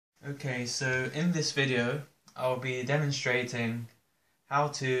Okay, so in this video I'll be demonstrating how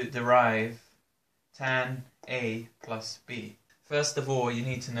to derive tan A plus B. First of all, you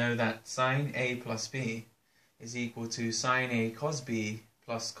need to know that sin A plus B is equal to sin A cos B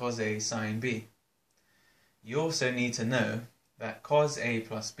plus cos A sin B. You also need to know that cos A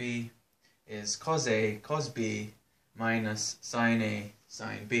plus B is cos A cos B minus sin A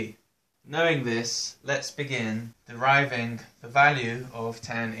sin B. Knowing this, let's begin deriving the value of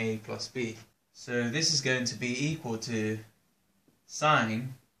tan A plus B. So this is going to be equal to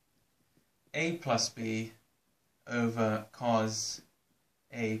sin A plus B over cos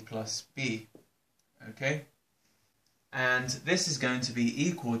A plus B. Okay? And this is going to be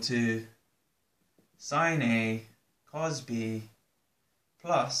equal to sin A cos B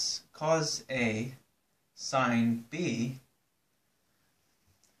plus cos A sin B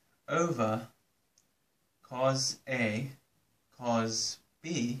over cos A cos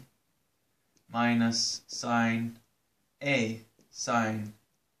B minus sin A sin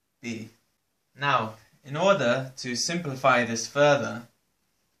B. Now, in order to simplify this further,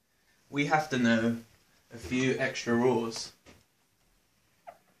 we have to know a few extra rules.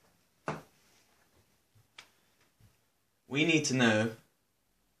 We need to know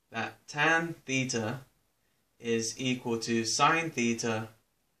that tan theta is equal to sin theta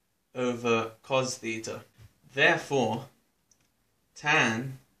over cos theta. Therefore,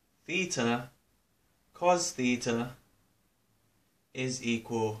 tan theta cos theta is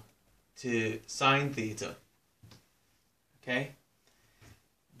equal to sin theta. Okay?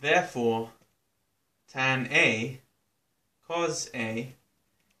 Therefore, tan A cos A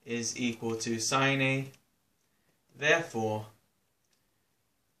is equal to sin A. Therefore,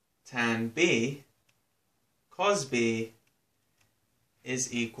 tan B cos B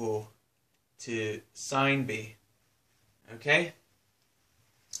is equal to sin B. Okay?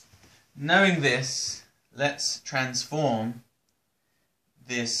 Knowing this, let's transform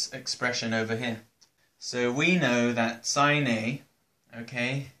this expression over here. So we know that sin A,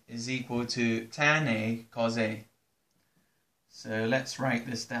 okay, is equal to tan A cos A. So let's write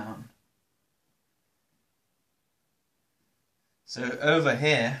this down. So over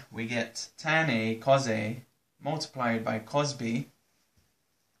here we get tan A cos A multiplied by cos B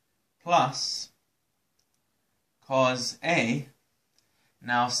plus cos A.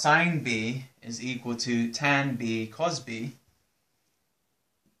 Now sin B is equal to tan B cos B.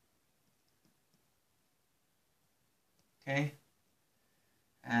 Okay?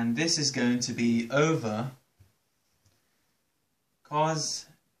 And this is going to be over cos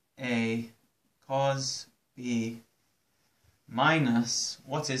A cos B minus,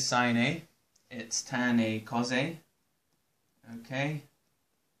 what is sin A? It's tan A cos A. Okay?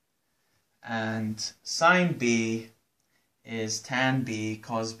 And sin B is tan B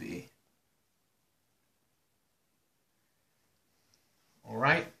cos B.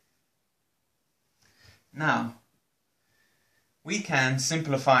 Alright? Now, we can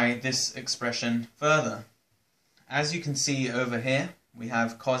simplify this expression further. As you can see over here, we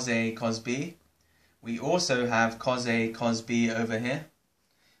have cos A cos B. We also have cos A cos B over here.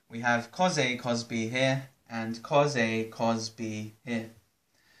 We have cos A cos B here and cos A cos B here.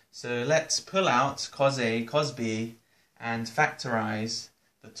 So let's pull out cos A cos B and factorize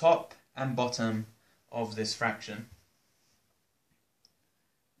the top and bottom of this fraction.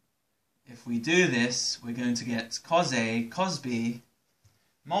 If we do this, we're going to get cos A cos B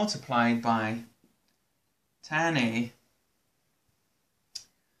multiplied by tan A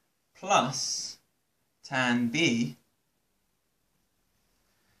plus tan B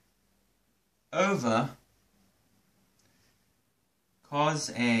over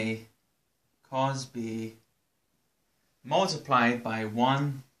cos A cos B multiplied by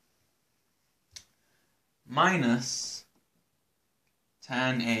 1 minus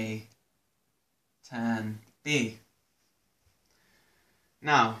tan A tan B.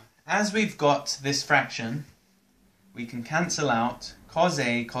 Now, as we've got this fraction, we can cancel out cos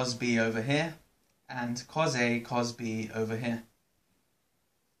A cos B over here and cos A cos B over here.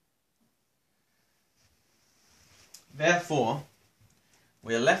 Therefore,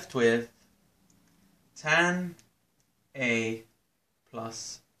 we're left with tan A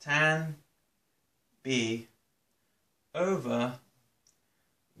plus tan B over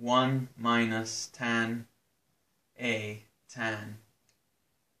 1 minus tan A tan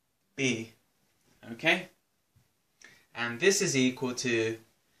B. Okay? And this is equal to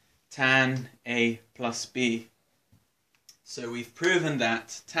tan A plus B. So we've proven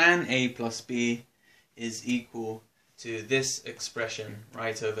that tan A plus B is equal to this expression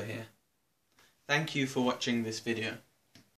right over here. Thank you for watching this video.